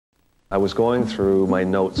I was going through my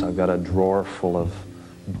notes. I've got a drawer full of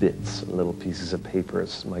bits, little pieces of paper.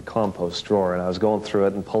 It's my compost drawer, and I was going through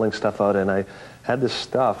it and pulling stuff out, and I had this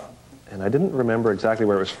stuff, and I didn't remember exactly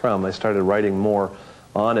where it was from. I started writing more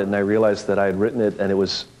on it, and I realized that I had written it, and it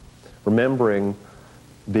was remembering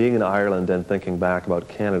being in Ireland and thinking back about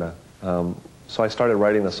Canada. So I started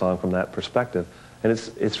writing the song from that perspective, and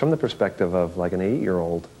it's from the perspective of like an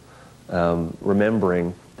 8-year-old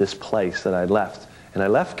remembering this place that I'd left. And I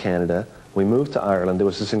left Canada, we moved to Ireland. There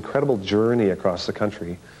was this incredible journey across the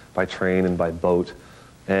country by train and by boat.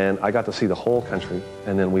 And I got to see the whole country,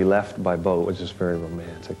 and then we left by boat, which is very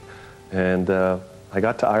romantic. And I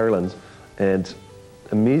got to Ireland, and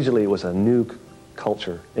immediately it was a new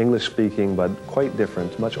culture, English speaking, but quite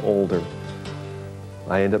different, much older.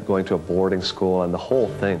 I ended up going to a boarding school, and the whole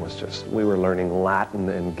thing was just, we were learning Latin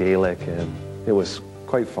and Gaelic, and it was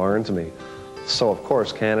quite foreign to me. So, of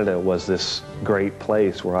course, Canada was this great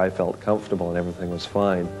place where I felt comfortable and everything was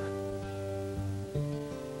fine.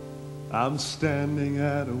 I'm standing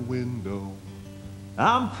at a window.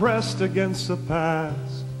 I'm pressed against the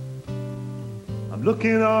past. I'm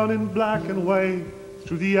looking on in black and white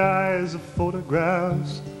through the eyes of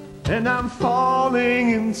photographs. And I'm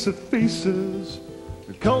falling into faces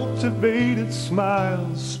with cultivated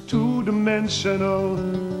smiles, two-dimensional.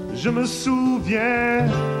 Je me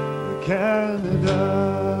souviens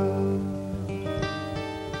Canada.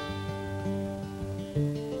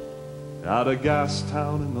 Out of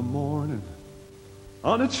Gastown in the morning,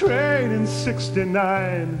 on a train in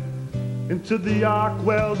 '69, into the arc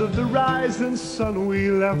weld of the rising sun, we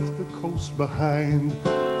left the coast behind.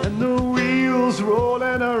 And the wheels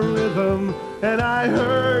rolling a rhythm, and I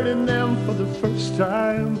heard in them for the first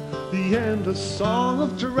time the endless song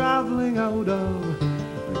of traveling out of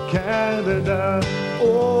Canada.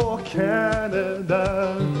 Oh,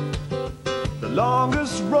 Canada, the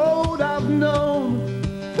longest road I've known,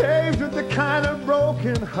 paved with the kind of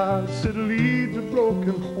broken hearts that lead to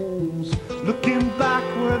broken homes. Looking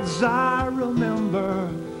backwards, I remember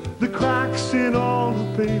the cracks in all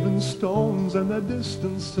the paving stones and the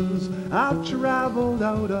distances I've traveled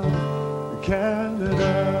out of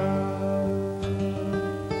Canada.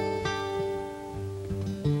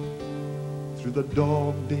 Through the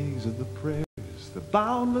dog days of the prairies, the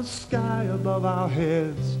boundless sky above our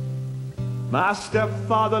heads, my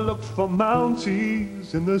stepfather looked for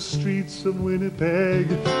Mounties in the streets of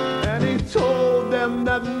Winnipeg, and he told them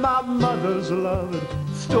that my mother's love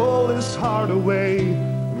had stole his heart away.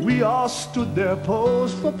 And we all stood there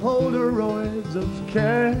posed for Polaroids of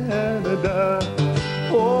Canada.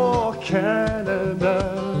 Oh,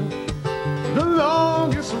 Canada, the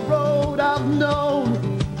longest road I've known,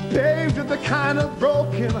 paved with the kind of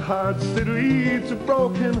broken hearts that lead to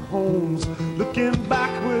broken homes. Looking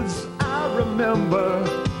backwards, I remember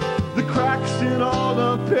the cracks in all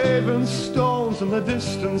the paving stones and the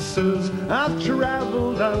distances I've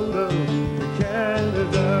traveled out of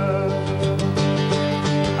Canada.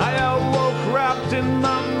 I awoke wrapped in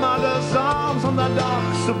my mother's arms on the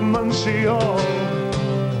docks of Montreal.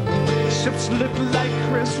 Ships lit like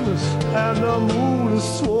Christmas and the moon is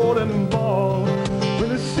swollen ball. When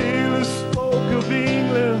the sailors spoke of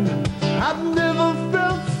England, I've never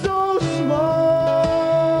felt so small.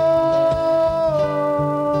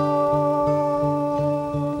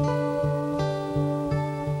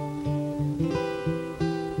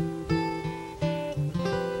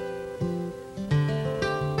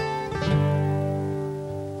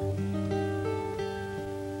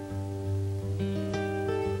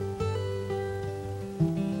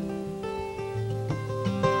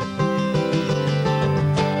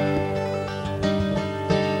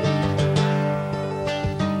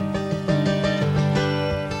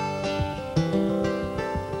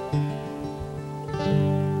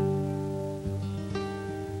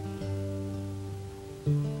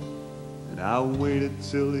 I waited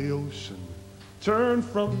till the ocean turned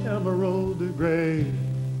from emerald to gray.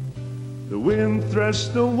 The wind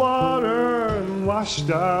threshed the water and washed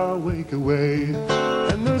our wake away.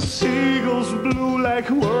 And the seagulls blew like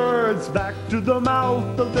words back to the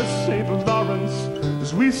mouth of the St. Lawrence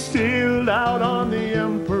as we sailed out on the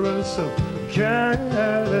Empress of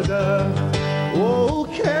Canada. Oh,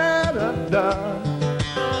 Canada,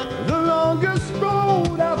 the longest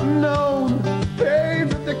road I've known,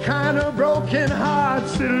 paved with the kind of broken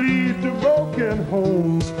hearts that lead to broken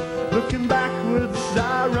homes. Looking backwards,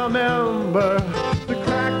 I remember the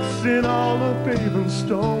cracks in all the paving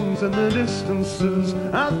stones and the distances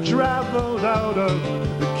I've traveled out of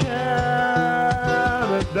Canada.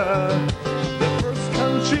 The first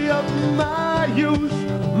country of my youth,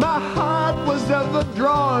 My heart was ever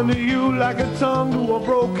drawn to you like a tongue to a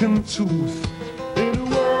broken tooth. In a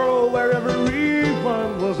world where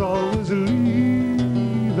everyone was always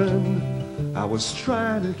leaving, I was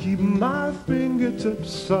trying to keep my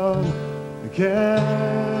fingertips on the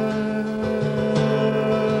canvas.